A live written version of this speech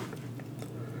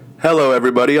Hello,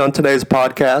 everybody. On today's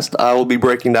podcast, I will be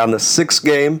breaking down the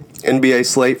 6-game NBA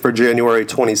slate for January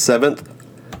 27th.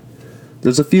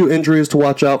 There's a few injuries to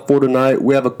watch out for tonight.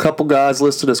 We have a couple guys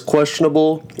listed as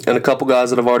questionable and a couple guys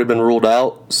that have already been ruled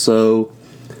out. So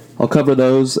I'll cover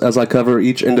those as I cover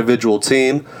each individual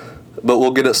team. But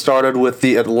we'll get it started with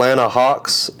the Atlanta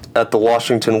Hawks at the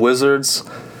Washington Wizards.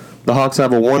 The Hawks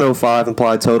have a 105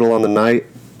 implied total on the night.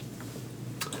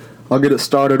 I'll get it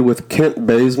started with Kent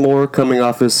Bazemore coming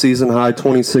off his season-high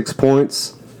 26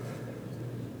 points.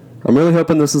 I'm really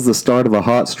hoping this is the start of a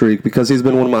hot streak because he's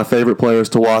been one of my favorite players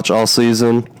to watch all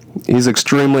season. He's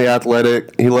extremely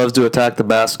athletic. He loves to attack the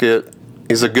basket.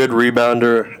 He's a good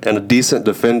rebounder and a decent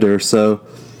defender. So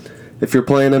if you're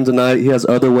playing him tonight, he has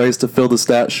other ways to fill the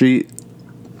stat sheet.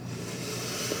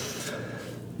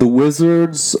 The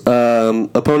Wizards,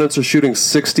 opponents are shooting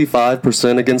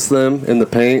 65% against them in the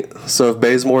paint, so if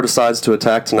Bazemore decides to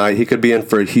attack tonight, he could be in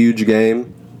for a huge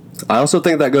game. I also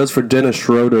think that goes for Dennis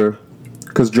Schroeder,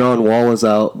 because John Wall is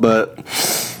out, but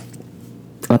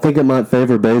I think it might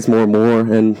favor Bazemore more,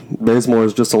 and Bazemore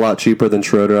is just a lot cheaper than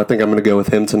Schroeder. I think I'm going to go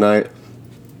with him tonight.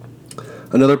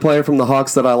 Another player from the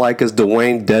Hawks that I like is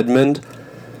Dwayne Dedmon.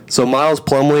 So Miles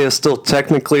Plumlee is still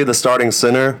technically the starting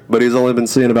center, but he's only been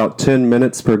seeing about 10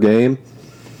 minutes per game,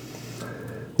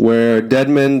 where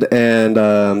Dedmon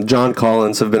and John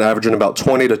Collins have been averaging about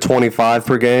 20 to 25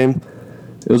 per game.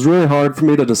 It was really hard for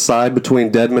me to decide between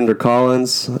Dedmon or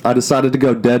Collins. I decided to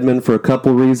go Dedmon for a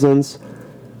couple reasons.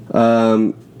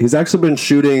 He's actually been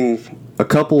shooting a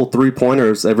couple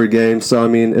three-pointers every game, so I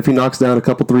mean, if he knocks down a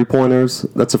couple three-pointers,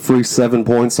 that's a free 7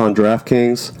 points on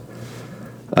DraftKings.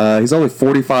 He's only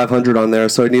 4,500 on there,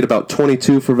 so he'd need about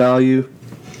 22 for value.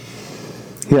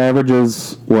 He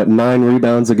averages, 9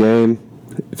 rebounds a game.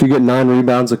 If you get 9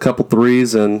 rebounds, a couple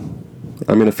threes, and,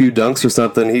 a few dunks or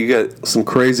something, you get some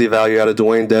crazy value out of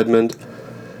Dwayne Dedmon.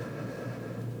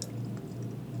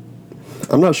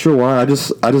 I'm not sure why. I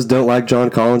just don't like John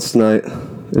Collins tonight.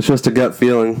 It's just a gut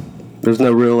feeling. There's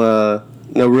no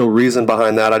real reason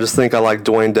behind that. I just think I like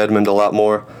Dwayne Dedmon a lot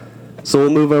more. So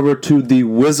we'll move over to the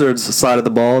Wizards side of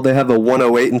the ball. They have a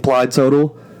 108 implied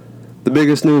total. The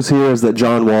biggest news here is that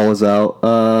John Wall is out.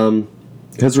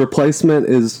 His replacement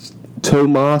is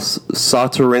Tomas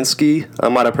Satoransky. I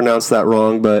might have pronounced that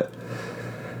wrong, but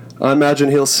I imagine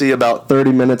he'll see about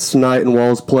 30 minutes tonight in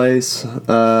Wall's place.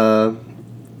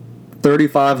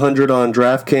 3,500 on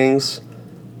DraftKings.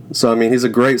 So, he's a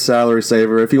great salary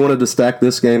saver. If you wanted to stack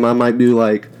this game, I might do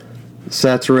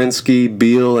Satoransky,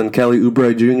 Beal, and Kelly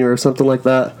Oubre Jr. or something like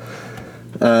that.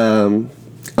 I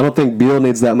don't think Beal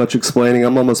needs that much explaining.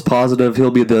 I'm almost positive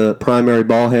he'll be the primary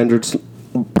ball handler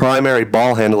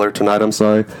tonight.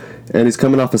 And he's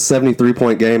coming off a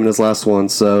 73-point game in his last one.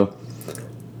 So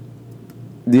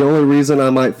the only reason I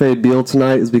might fade Beal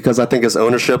tonight is because I think his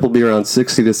ownership will be around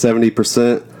 60 to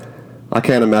 70%. I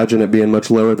can't imagine it being much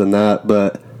lower than that,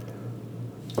 but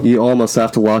you almost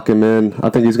have to lock him in. I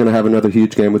think he's going to have another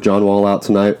huge game with John Wall out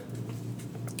tonight.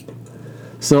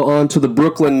 So on to the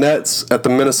Brooklyn Nets at the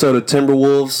Minnesota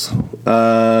Timberwolves.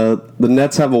 The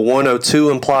Nets have a 102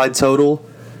 implied total.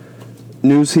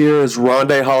 News here is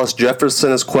Rondé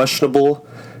Hollis-Jefferson is questionable.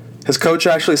 His coach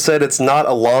actually said it's not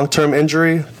a long-term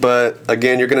injury, but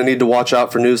again, you're going to need to watch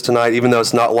out for news tonight. Even though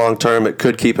it's not long-term, it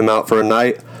could keep him out for a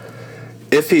night.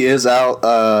 If he is out,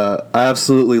 I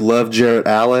absolutely love Jarrett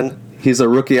Allen. He's a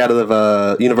rookie out of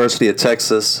the University of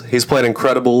Texas. He's played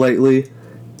incredible lately.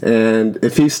 And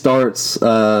if he starts,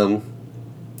 I'm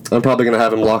probably going to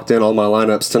have him locked in all my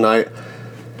lineups tonight.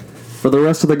 For the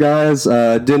rest of the guys,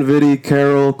 Dinwiddie,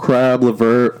 Carroll, Crabbe,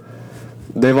 LeVert,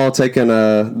 they've all taken,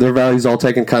 their value's all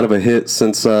taken kind of a hit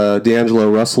since D'Angelo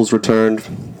Russell's returned.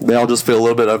 They all just feel a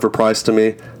little bit overpriced to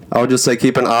me. I would just say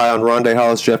keep an eye on Rondé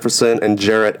Hollis-Jefferson and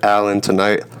Jarrett Allen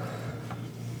tonight.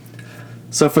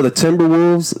 So for the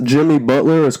Timberwolves, Jimmy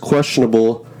Butler is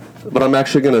questionable, but I'm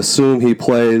actually going to assume he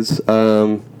plays.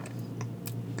 It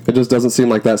just doesn't seem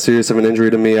like that serious of an injury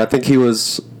to me. I think he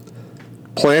was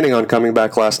planning on coming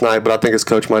back last night, but I think his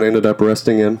coach might have ended up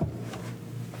resting him.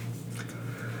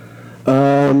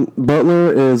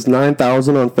 Butler is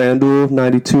 $9,000 on FanDuel,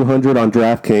 $9,200 on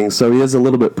DraftKings, so he is a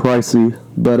little bit pricey,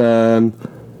 but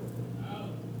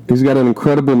he's got an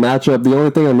incredible matchup. The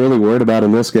only thing I'm really worried about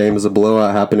in this game is a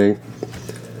blowout happening.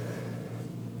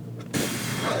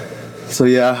 So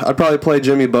yeah, I'd probably play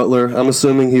Jimmy Butler. I'm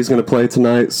assuming he's going to play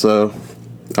tonight, so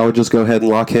I would just go ahead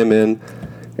and lock him in.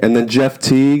 And then Jeff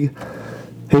Teague,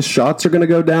 his shots are going to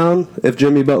go down if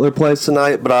Jimmy Butler plays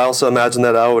tonight, but I also imagine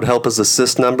that would help his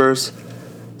assist numbers.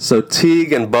 So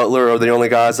Teague and Butler are the only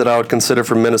guys that I would consider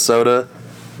from Minnesota.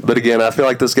 But again, I feel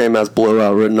like this game has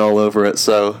blowout written all over it,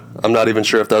 so I'm not even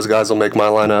sure if those guys will make my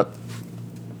lineup.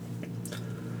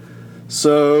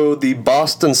 So the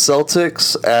Boston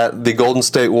Celtics at the Golden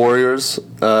State Warriors.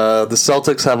 The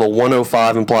Celtics have a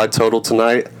 105 implied total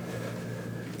tonight.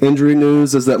 Injury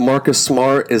news is that Marcus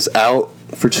Smart is out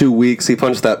for 2 weeks. He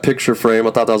punched that picture frame.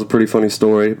 I thought that was a pretty funny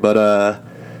story. But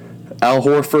Al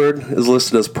Horford is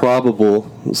listed as probable,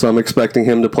 so I'm expecting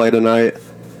him to play tonight.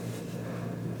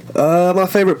 My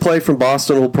favorite play from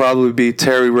Boston will probably be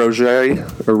Terry Rozier.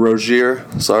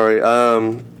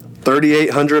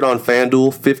 3,800 on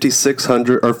FanDuel,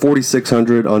 5,600 or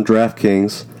 4,600 on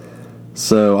DraftKings.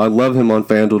 So I love him on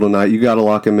FanDuel tonight. You got to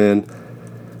lock him in.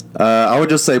 I would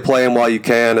just say play him while you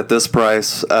can at this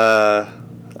price. I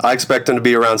expect him to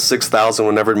be around 6,000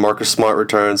 whenever Marcus Smart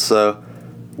returns. So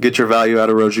get your value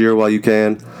out of Rozier while you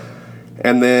can.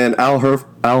 And then Al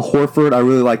Horford, I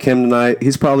really like him tonight.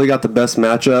 He's probably got the best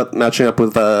matching up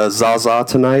with Zaza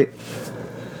tonight.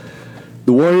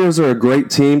 The Warriors are a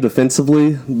great team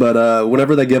defensively, but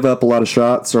whenever they give up a lot of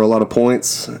shots or a lot of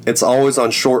points, it's always on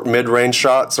short mid-range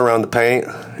shots around the paint,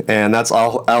 and that's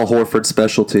Al Horford's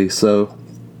specialty. So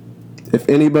if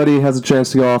anybody has a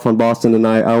chance to go off on Boston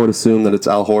tonight, I would assume that it's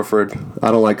Al Horford. I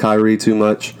don't like Kyrie too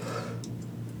much.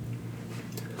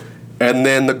 And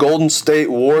then the Golden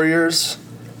State Warriors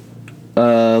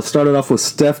started off with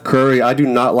Steph Curry. I do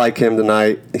not like him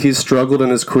tonight. He's struggled in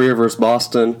his career versus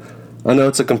Boston. I know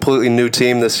it's a completely new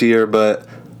team this year, but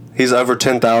he's over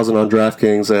 10,000 on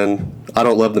DraftKings, and I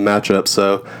don't love the matchup.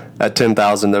 So at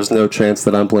 10,000, there's no chance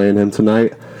that I'm playing him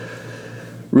tonight.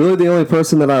 Really, the only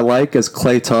person that I like is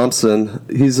Klay Thompson.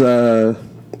 He's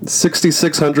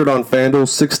 6,600 on FanDuel,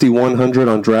 6,100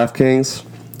 on DraftKings.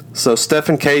 So Steph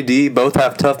and KD both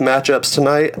have tough matchups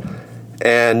tonight,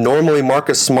 and normally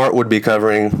Marcus Smart would be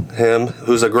covering him,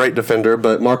 who's a great defender,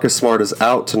 but Marcus Smart is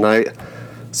out tonight,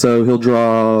 so he'll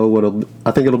draw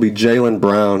I think it'll be Jaylen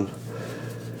Brown.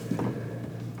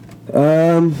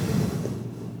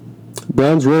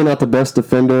 Brown's really not the best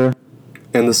defender,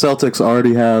 and the Celtics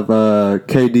already have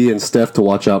KD and Steph to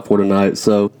watch out for tonight,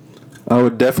 so I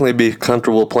would definitely be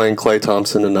comfortable playing Klay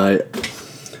Thompson tonight.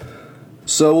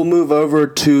 So we'll move over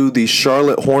to the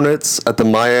Charlotte Hornets at the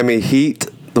Miami Heat.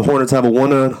 The Hornets have a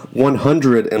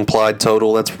 100 implied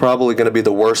total. That's probably going to be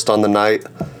the worst on the night.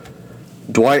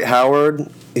 Dwight Howard,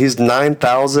 he's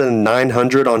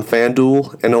 9,900 on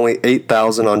FanDuel and only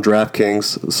 8,000 on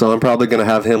DraftKings. So I'm probably going to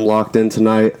have him locked in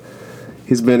tonight.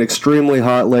 He's been extremely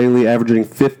hot lately, averaging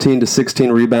 15 to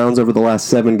 16 rebounds over the last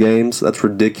 7 games. That's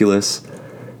ridiculous.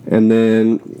 And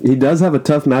then he does have a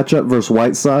tough matchup versus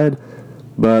Whiteside.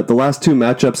 But the last 2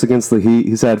 matchups against the Heat,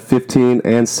 he's had 15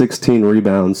 and 16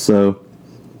 rebounds. So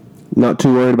not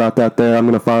too worried about that there. I'm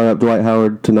going to fire up Dwight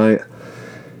Howard tonight.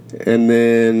 And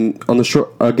then on the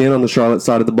Charlotte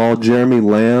side of the ball, Jeremy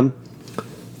Lamb,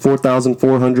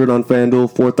 4,400 on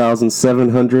FanDuel,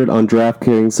 4,700 on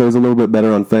DraftKings. So he's a little bit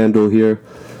better on FanDuel here.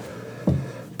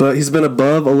 But he's been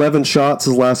above 11 shots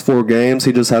his last 4 games.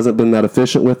 He just hasn't been that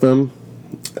efficient with them.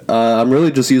 I'm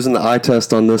really just using the eye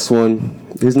test on this one.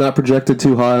 He's not projected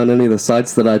too high on any of the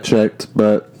sites that I checked,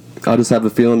 but I just have a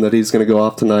feeling that he's going to go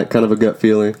off tonight, kind of a gut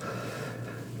feeling.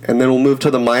 And then we'll move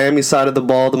to the Miami side of the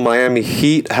ball. The Miami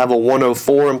Heat have a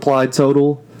 104 implied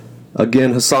total.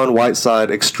 Again, Hassan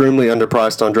Whiteside, extremely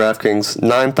underpriced on DraftKings.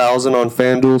 9,000 on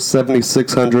FanDuel,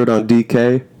 7,600 on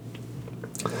DK.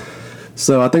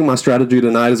 So I think my strategy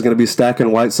tonight is going to be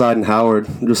stacking Whiteside and Howard.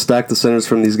 Just stack the centers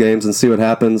from these games and see what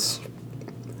happens.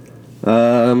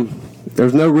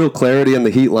 There's no real clarity in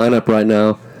the Heat lineup right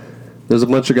now. There's a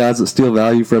bunch of guys that steal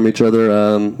value from each other.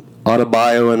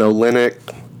 Adebayo and Olynyk,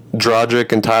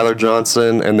 Dragic and Tyler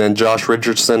Johnson, and then Josh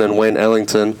Richardson and Wayne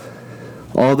Ellington.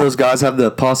 All those guys have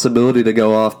the possibility to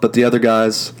go off, but the other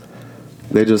guys,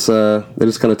 they just kind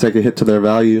of take a hit to their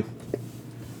value.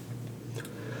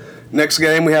 Next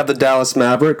game, we have the Dallas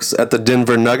Mavericks at the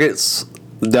Denver Nuggets.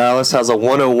 Dallas has a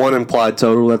 101 implied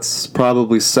total. That's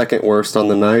probably second worst on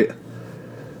the night.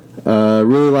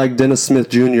 Really like Dennis Smith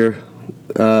Jr.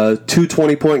 2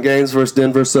 20-point games versus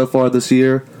Denver so far this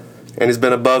year, and he's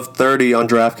been above 30 on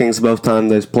DraftKings both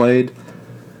times they've played.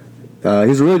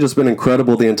 He's really just been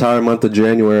incredible the entire month of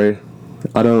January.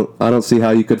 I don't see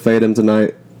how you could fade him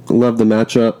tonight. Love the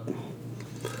matchup.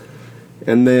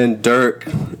 And then Dirk.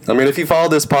 I mean, if you follow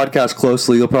this podcast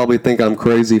closely, you'll probably think I'm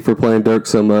crazy for playing Dirk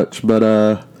so much,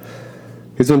 but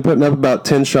he's been putting up about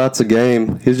 10 shots a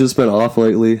game. He's just been off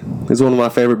lately. He's one of my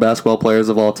favorite basketball players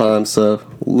of all time, so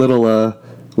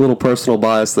little personal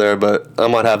bias there, but I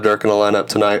might have Dirk in the lineup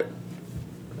tonight.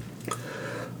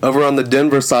 Over on the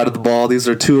Denver side of the ball, these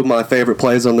are 2 of my favorite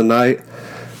plays on the night.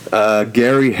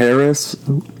 Gary Harris,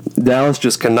 Dallas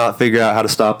just cannot figure out how to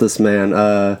stop this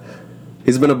man.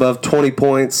 He's been above 20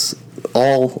 points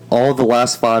all the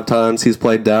last 5 times he's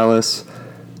played Dallas.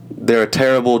 They're a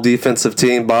terrible defensive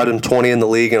team, bottom 20 in the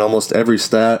league in almost every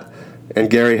stat. And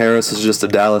Gary Harris is just a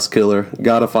Dallas killer.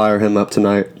 Gotta fire him up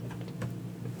tonight.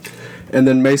 And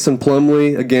then Mason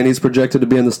Plumlee, again, he's projected to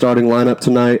be in the starting lineup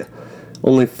tonight.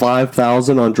 Only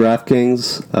 5,000 on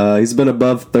DraftKings. He's been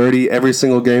above 30 every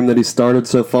single game that he started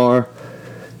so far.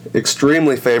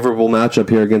 Extremely favorable matchup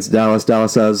here against Dallas.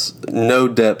 Dallas has no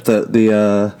depth at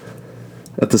the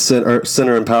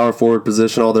center and power forward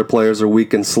position. All their players are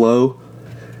weak and slow.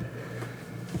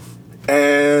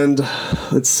 And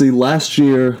let's see, last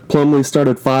year Plumlee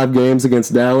started 5 games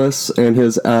against Dallas, and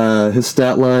his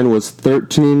stat line was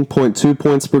 13.2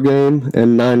 points per game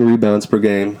and 9 rebounds per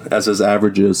game as his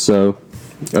averages. So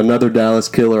another Dallas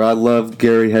killer. I love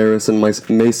Gary Harris and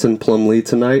Mason Plumlee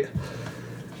tonight.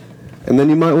 And then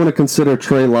you might want to consider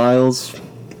Trey Lyles.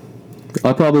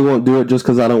 I probably won't do it just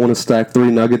because I don't want to stack 3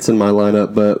 Nuggets in my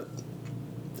lineup, but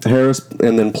Harris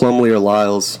and then Plumlee or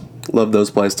Lyles. Love those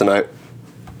plays tonight.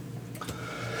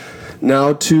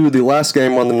 Now to the last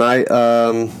game on the night,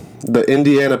 the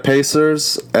Indiana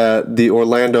Pacers at the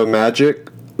Orlando Magic.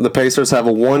 The Pacers have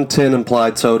a 110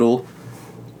 implied total.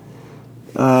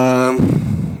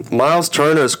 Miles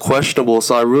Turner is questionable,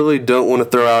 so I really don't want to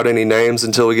throw out any names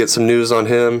until we get some news on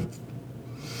him.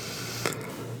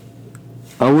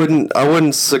 I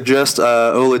wouldn't suggest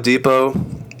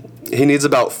Oladipo. He needs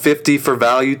about 50 for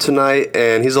value tonight,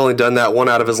 and he's only done that 1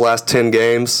 out of his last 10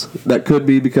 games. That could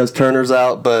be because Turner's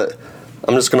out, but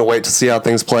I'm just going to wait to see how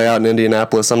things play out in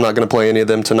Indianapolis. I'm not going to play any of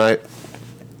them tonight,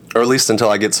 or at least until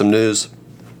I get some news.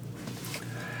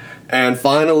 And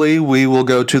finally, we will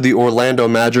go to the Orlando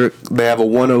Magic. They have a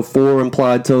 104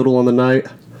 implied total on the night.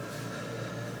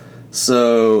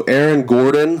 So Aaron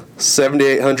Gordon,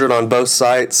 7,800 on both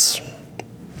sites.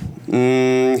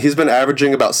 He's been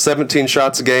averaging about 17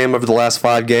 shots a game over the last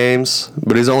 5 games,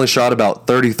 but he's only shot about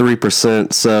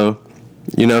 33%. So,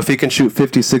 if he can shoot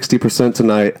 50-60%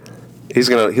 tonight,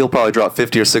 he'll probably drop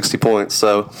 50 or 60 points.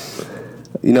 So,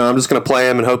 I'm just going to play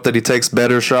him and hope that he takes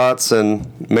better shots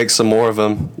and makes some more of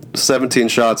them. 17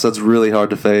 shots, that's really hard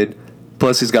to fade.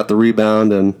 Plus, he's got the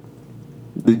rebound and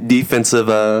the defensive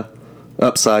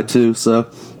upside too. So,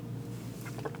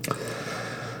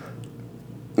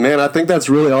 man, I think that's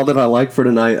really all that I like for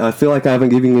tonight. I feel like I haven't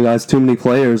given you guys too many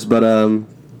players, but I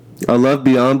love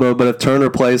Biyombo, but if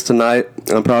Turner plays tonight,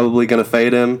 I'm probably going to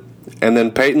fade him. And then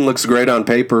Peyton looks great on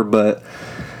paper, but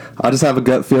I just have a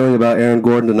gut feeling about Aaron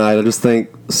Gordon tonight. I just think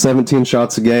 17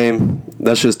 shots a game,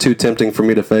 that's just too tempting for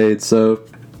me to fade. So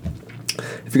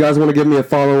if you guys want to give me a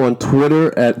follow on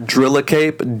Twitter at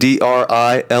Drillacape,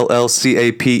 DRILLCAPE.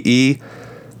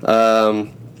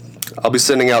 I'll be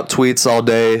sending out tweets all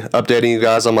day, updating you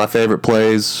guys on my favorite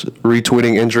plays,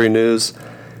 retweeting injury news,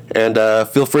 and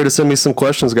feel free to send me some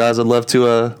questions, guys. I'd love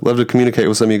to communicate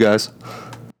with some of you guys.